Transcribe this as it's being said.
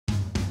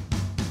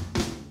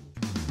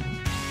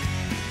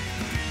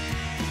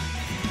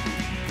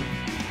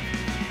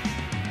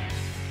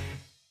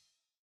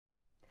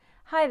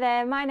Hi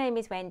there, my name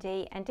is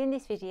Wendy and in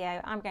this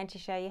video I'm going to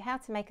show you how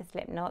to make a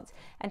slip knot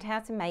and how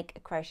to make a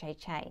crochet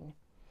chain.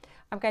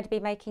 I'm going to be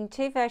making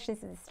two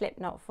versions of the slip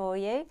knot for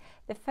you.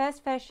 The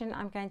first version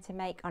I'm going to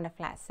make on a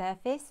flat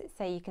surface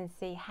so you can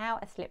see how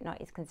a slip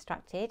knot is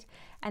constructed,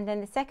 and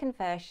then the second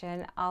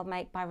version I'll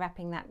make by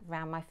wrapping that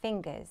around my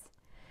fingers.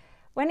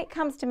 When it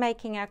comes to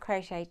making our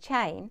crochet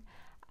chain,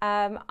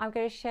 I'm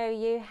going to show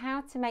you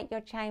how to make your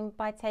chain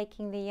by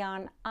taking the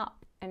yarn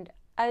up and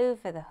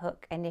over the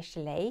hook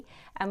initially,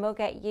 and we'll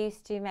get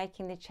used to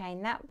making the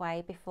chain that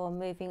way before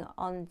moving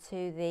on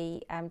to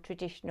the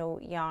traditional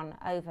yarn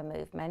over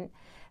movement.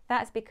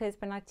 That's because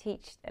when I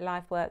teach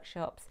live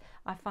workshops,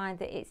 I find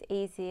that it's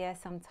easier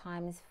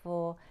sometimes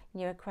for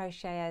newer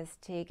crocheters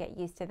to get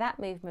used to that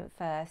movement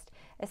first,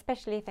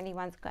 especially if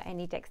anyone's got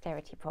any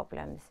dexterity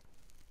problems.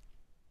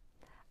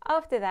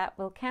 After that,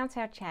 we'll count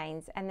our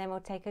chains and then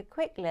we'll take a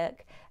quick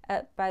look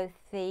at both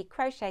the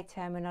crochet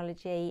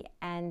terminology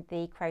and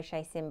the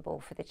crochet symbol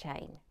for the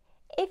chain.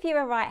 If you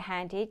are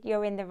right-handed,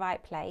 you're in the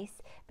right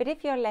place, but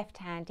if you're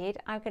left-handed,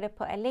 I'm going to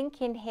put a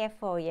link in here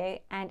for you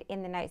and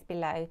in the notes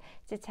below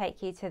to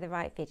take you to the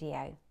right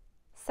video.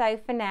 So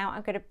for now,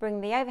 I'm going to bring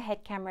the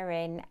overhead camera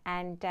in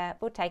and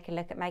we'll take a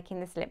look at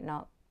making the slip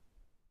knot.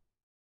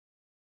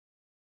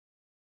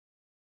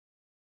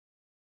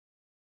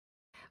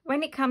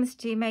 When it comes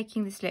to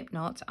making the slip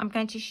knot, I'm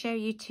going to show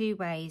you two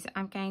ways.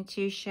 I'm going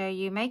to show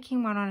you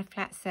making one on a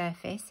flat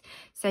surface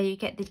so you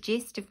get the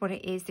gist of what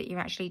it is that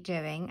you're actually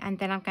doing, and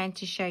then I'm going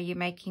to show you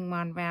making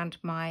one round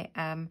my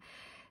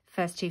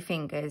first two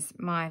fingers,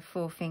 my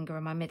forefinger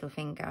and my middle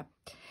finger.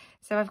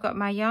 So I've got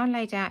my yarn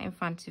laid out in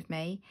front of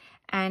me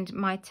and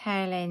my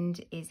tail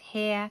end is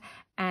here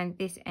and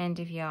this end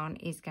of yarn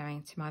is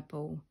going to my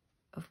ball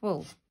of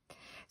wool.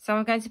 So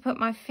I'm going to put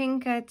my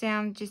finger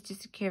down just to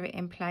secure it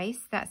in place.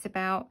 That's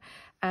about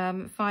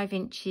 5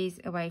 inches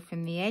away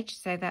from the edge,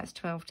 so that's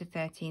 12 to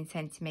 13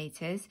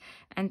 centimetres.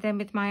 And then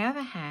with my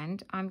other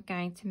hand, I'm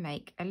going to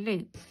make a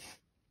loop.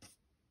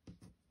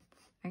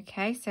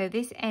 Okay, so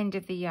this end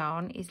of the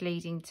yarn is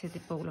leading to the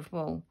ball of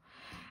wool.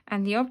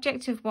 And the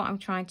object of what I'm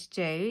trying to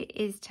do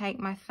is take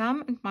my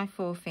thumb and my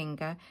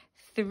forefinger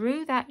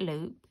through that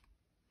loop,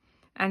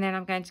 and then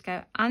I'm going to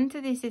go under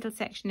this little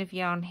section of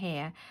yarn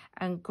here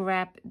and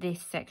grab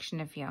this section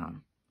of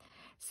yarn.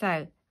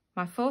 So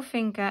my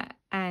forefinger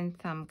and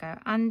thumb go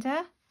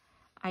under,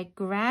 I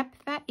grab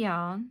that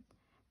yarn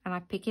and I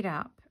pick it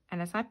up.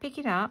 And as I pick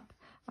it up,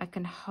 I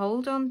can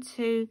hold on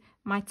to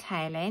my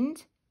tail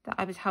end that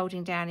I was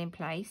holding down in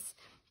place.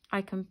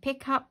 I can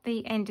pick up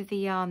the end of the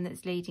yarn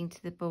that's leading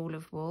to the ball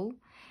of wool.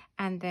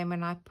 And then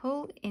when I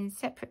pull in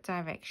separate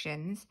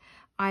directions,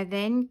 I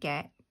then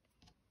get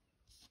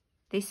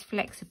this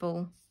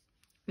flexible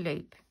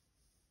loop.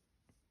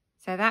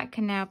 So that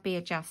can now be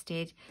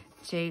adjusted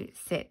to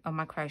sit on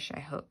my crochet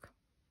hook.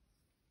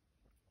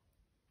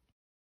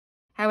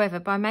 However,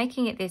 by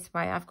making it this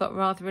way, I've got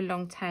rather a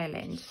long tail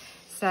end.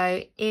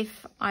 So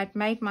if I'd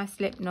made my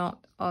slip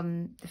knot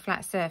on the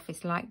flat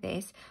surface like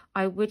this,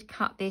 I would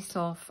cut this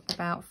off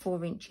about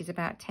 4 inches,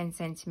 about 10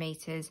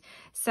 centimetres,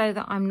 so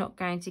that I'm not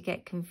going to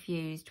get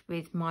confused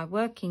with my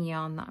working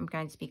yarn that I'm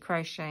going to be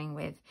crocheting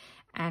with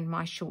and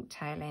my short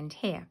tail end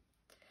here.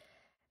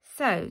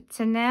 So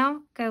to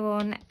now go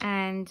on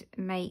and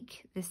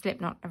make the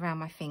slip knot around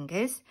my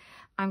fingers,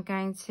 I'm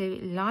going to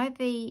lie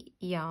the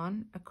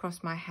yarn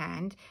across my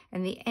hand,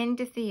 and the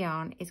end of the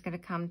yarn is going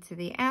to come to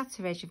the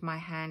outer edge of my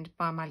hand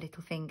by my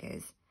little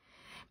fingers.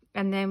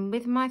 And then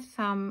with my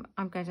thumb,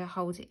 I'm going to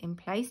hold it in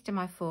place to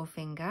my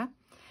forefinger,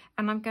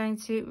 and I'm going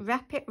to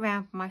wrap it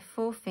around my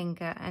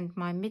forefinger and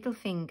my middle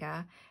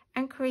finger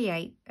and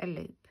create a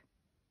loop.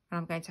 And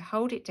I'm going to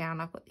hold it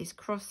down. I've got this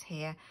cross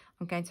here.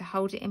 I'm going to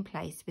hold it in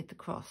place with the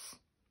cross.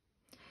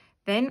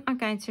 Then I'm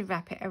going to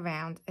wrap it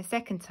around a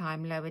second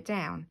time lower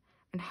down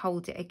and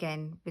hold it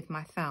again with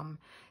my thumb.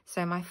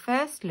 So my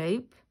first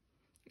loop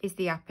is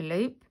the upper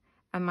loop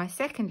and my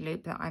second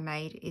loop that I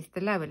made is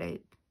the lower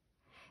loop.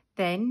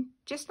 Then,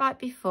 just like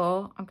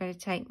before, I'm going to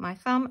take my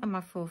thumb and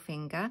my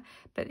forefinger,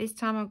 but this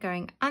time I'm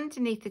going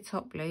underneath the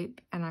top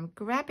loop and I'm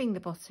grabbing the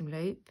bottom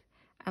loop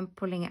and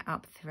pulling it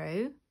up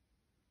through.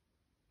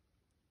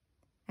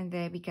 And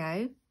there we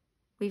go.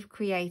 We've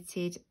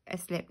created a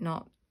slip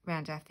knot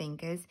around our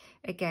fingers.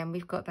 Again,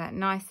 we've got that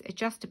nice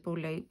adjustable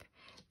loop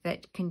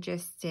that can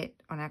just sit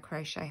on our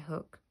crochet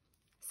hook.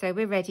 So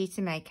we're ready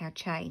to make our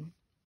chain.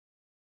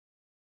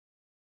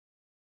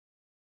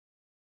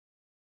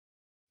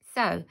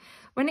 So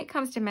when it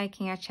comes to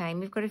making our chain,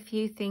 we've got a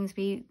few things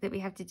that we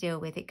have to deal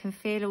with. It can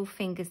feel all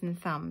fingers and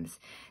thumbs.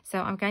 So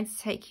I'm going to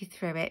take you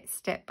through it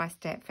step by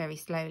step very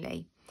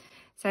slowly.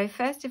 So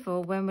first of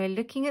all, when we're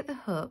looking at the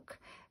hook,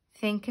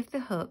 think of the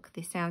hook,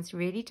 this sounds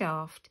really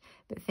daft,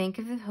 but think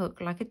of the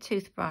hook like a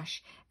toothbrush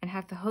and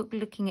have the hook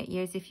looking at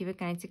you as if you were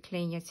going to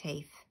clean your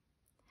teeth.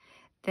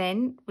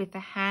 Then with the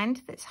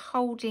hand that's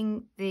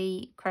holding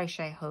the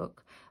crochet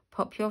hook,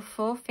 pop your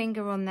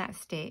forefinger on that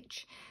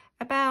stitch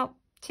about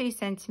 2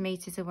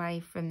 centimetres away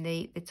from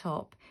the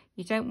top.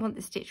 You don't want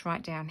the stitch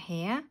right down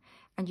here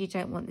and you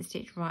don't want the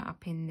stitch right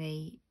up in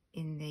the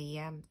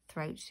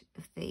throat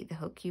of the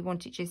hook. You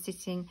want it just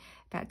sitting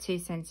about 2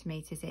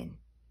 centimeters in.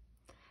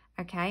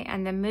 Okay,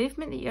 and the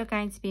movement that you're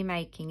going to be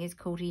making is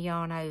called a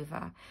yarn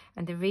over,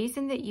 and the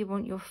reason that you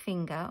want your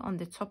finger on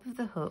the top of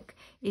the hook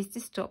is to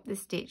stop the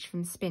stitch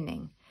from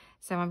spinning.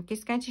 So I'm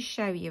just going to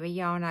show you a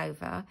yarn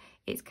over.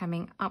 It's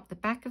coming up the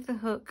back of the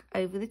hook,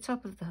 over the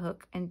top of the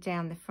hook, and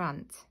down the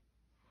front.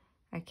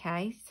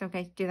 Okay, so I'm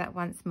going to do that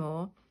once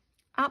more.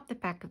 Up the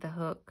back of the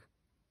hook,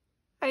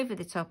 over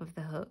the top of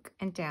the hook,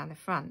 and down the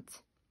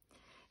front.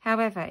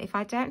 However, if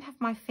I don't have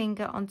my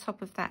finger on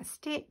top of that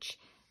stitch,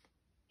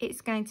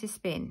 it's going to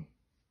spin.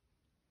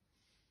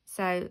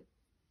 So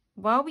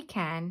while we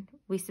can,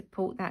 we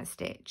support that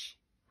stitch.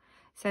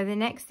 So the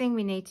next thing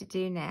we need to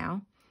do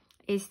now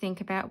is think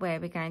about where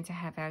we're going to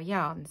have our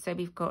yarn. So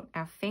we've got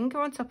our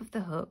finger on top of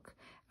the hook,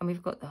 and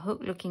we've got the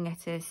hook looking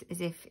at us as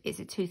if it's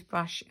a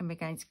toothbrush and we're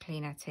going to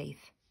clean our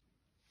teeth.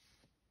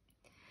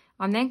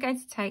 I'm then going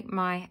to take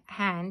my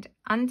hand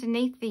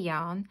underneath the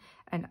yarn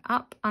and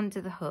up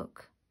under the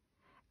hook,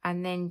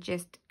 and then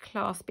just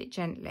clasp it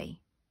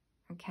gently.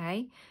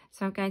 Okay,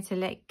 so I'm going to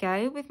let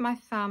go with my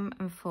thumb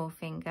and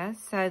forefinger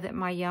so that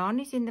my yarn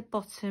is in the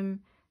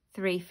bottom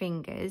 3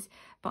 fingers,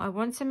 but I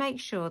want to make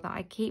sure that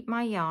I keep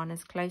my yarn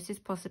as close as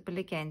possible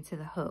again to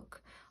the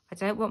hook. I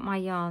don't want my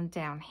yarn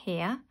down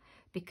here,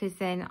 because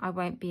then I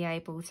won't be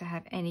able to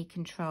have any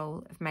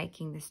control of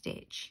making the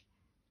stitch.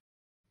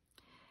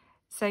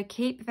 So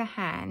keep the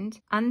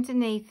hand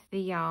underneath the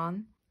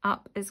yarn,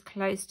 up as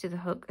close to the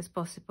hook as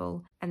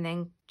possible, and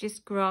then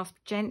just grasp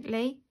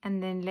gently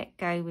and then let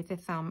go with the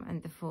thumb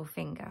and the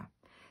forefinger.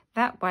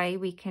 That way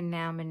we can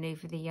now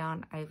maneuver the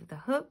yarn over the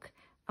hook,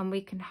 and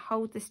we can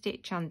hold the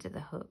stitch under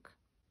the hook.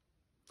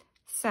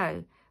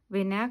 So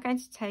we're now going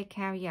to take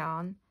our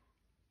yarn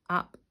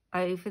up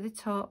over the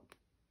top,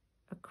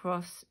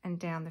 across and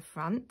down the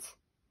front,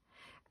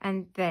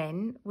 and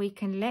then we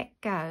can let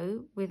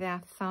go with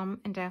our thumb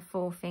and our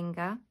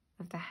forefinger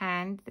of the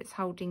hand that's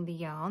holding the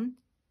yarn,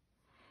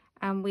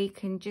 and we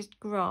can just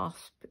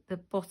grasp the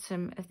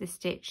bottom of the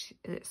stitch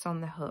that's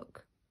on the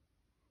hook.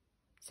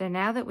 So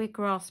now that we're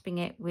grasping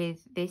it with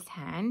this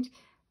hand,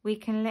 we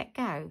can let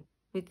go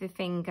with the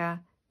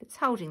finger that's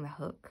holding the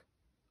hook.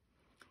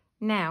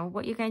 Now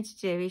what you're going to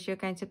do is you're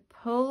going to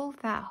pull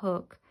that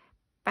hook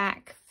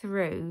back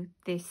through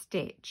this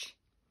stitch.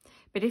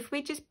 But if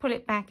we just pull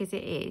it back as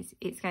it is,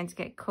 it's going to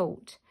get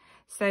caught.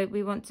 So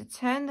we want to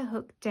turn the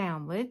hook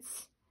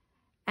downwards,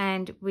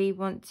 and we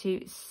want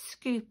to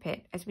scoop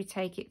it as we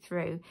take it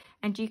through,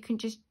 and you can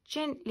just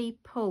gently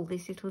pull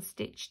this little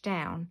stitch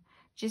down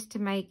just to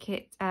make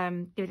it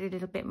give it a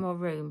little bit more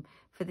room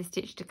for the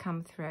stitch to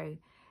come through.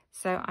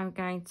 So I'm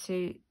going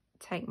to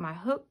take my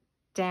hook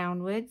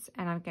downwards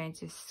and I'm going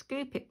to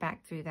scoop it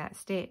back through that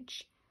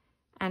stitch,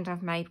 and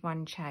I've made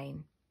 1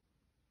 chain.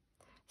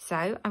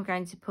 So I'm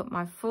going to put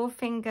my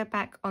forefinger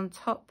back on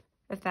top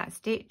of that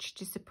stitch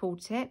to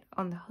support it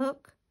on the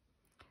hook.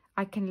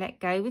 I can let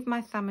go with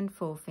my thumb and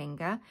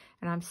forefinger,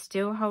 and I'm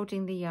still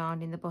holding the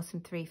yarn in the bottom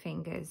 3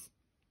 fingers.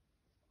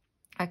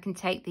 I can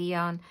take the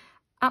yarn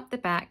up the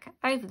back,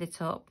 over the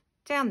top,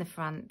 down the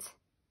front,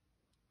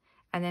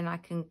 and then I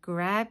can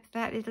grab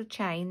that little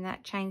chain,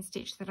 that chain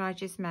stitch that I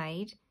just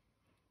made,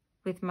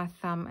 with my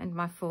thumb and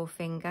my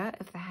forefinger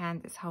of the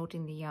hand that's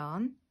holding the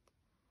yarn.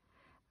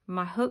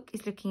 My hook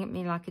is looking at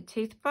me like a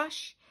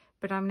toothbrush,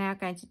 but I'm now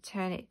going to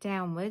turn it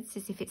downwards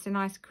as if it's an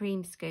ice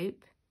cream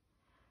scoop.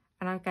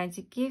 And I'm going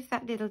to give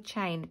that little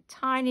chain a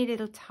tiny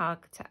little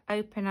tug to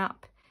open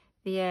up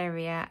the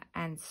area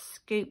and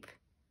scoop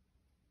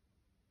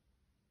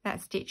that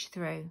stitch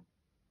through.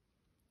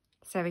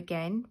 So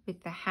again,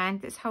 with the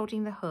hand that's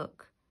holding the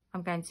hook,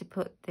 I'm going to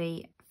put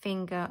the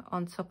finger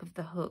on top of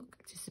the hook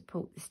to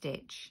support the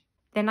stitch.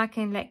 Then I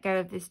can let go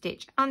of the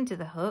stitch under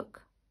the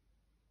hook,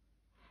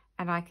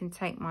 and I can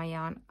take my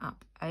yarn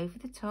up over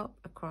the top,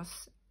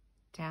 across,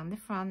 down the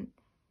front,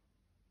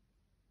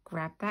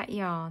 grab that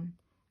yarn,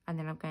 and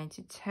then I'm going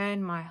to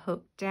turn my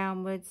hook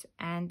downwards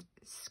and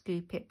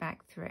scoop it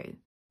back through.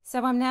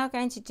 So I'm now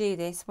going to do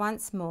this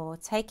once more,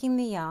 taking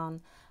the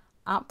yarn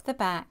up the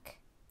back,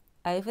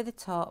 over the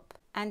top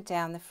and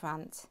down the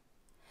front,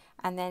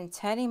 and then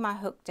turning my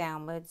hook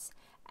downwards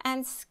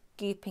and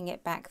scooping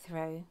it back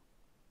through.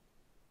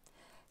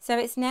 So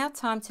it's now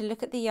time to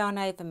look at the yarn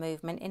over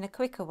movement in a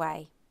quicker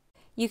way.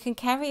 You can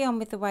carry on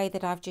with the way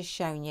that I've just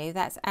shown you,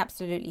 that's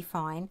absolutely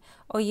fine,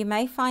 or you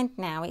may find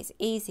now it's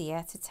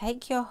easier to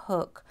take your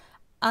hook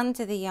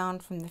under the yarn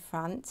from the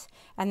front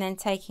and then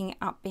taking it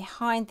up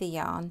behind the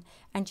yarn,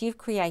 and you've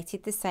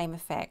created the same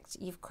effect.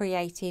 You've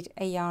created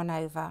a yarn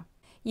over.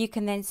 You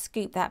can then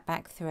scoop that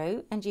back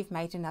through and you've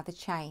made another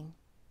chain.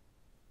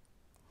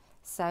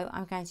 So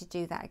I'm going to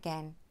do that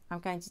again. I'm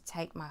going to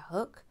take my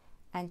hook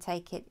and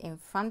take it in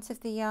front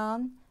of the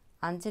yarn,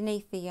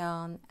 underneath the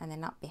yarn, and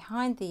then up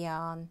behind the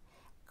yarn,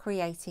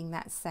 creating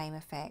that same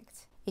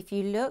effect. If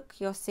you look,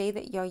 you'll see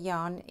that your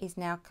yarn is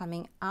now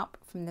coming up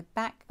from the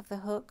back of the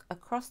hook,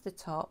 across the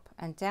top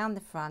and down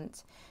the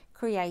front,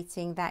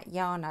 creating that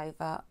yarn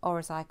over, or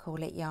as I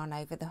call it, yarn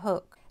over the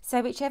hook.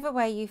 So whichever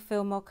way you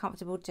feel more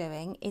comfortable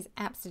doing is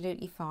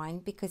absolutely fine,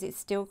 because it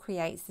still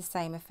creates the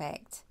same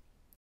effect.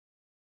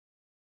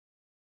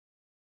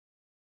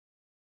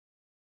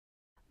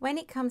 When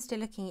it comes to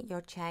looking at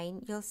your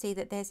chain, you'll see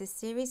that there's a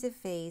series of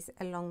V's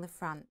along the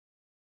front.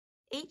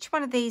 Each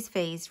one of these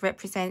V's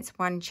represents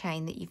one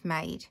chain that you've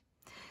made.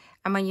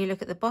 And when you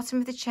look at the bottom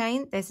of the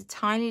chain, there's a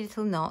tiny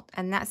little knot,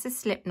 and that's the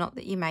slip knot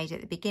that you made at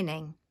the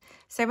beginning.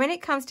 So when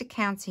it comes to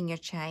counting your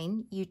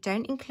chain, you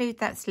don't include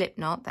that slip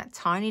knot, that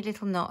tiny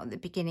little knot at the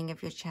beginning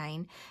of your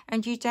chain,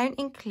 and you don't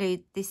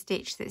include the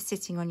stitch that's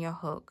sitting on your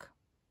hook.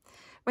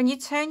 When you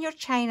turn your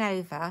chain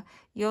over,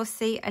 you'll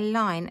see a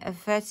line of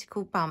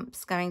vertical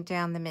bumps going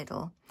down the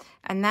middle,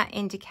 and that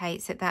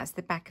indicates that that's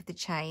the back of the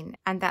chain,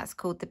 and that's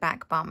called the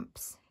back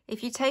bumps.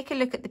 If you take a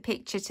look at the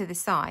picture to the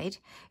side,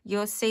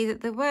 you'll see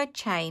that the word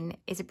chain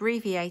is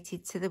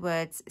abbreviated to the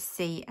words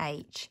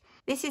CH.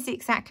 This is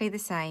exactly the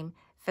same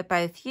for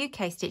both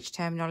UK stitch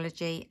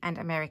terminology and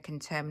American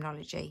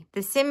terminology.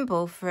 The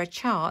symbol for a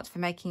chart for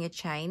making a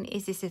chain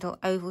is this little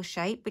oval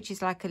shape, which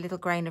is like a little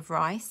grain of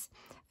rice.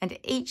 And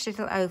each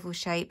little oval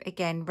shape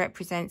again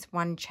represents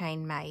one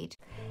chain made.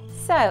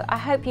 So I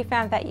hope you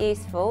found that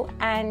useful,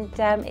 and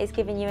it's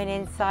given you an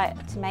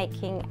insight to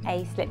making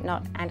a slip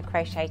knot and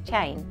crochet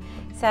chain.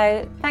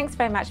 So thanks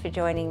very much for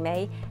joining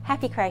me.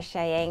 Happy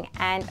crocheting,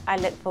 and I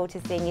look forward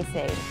to seeing you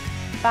soon.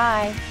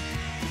 Bye.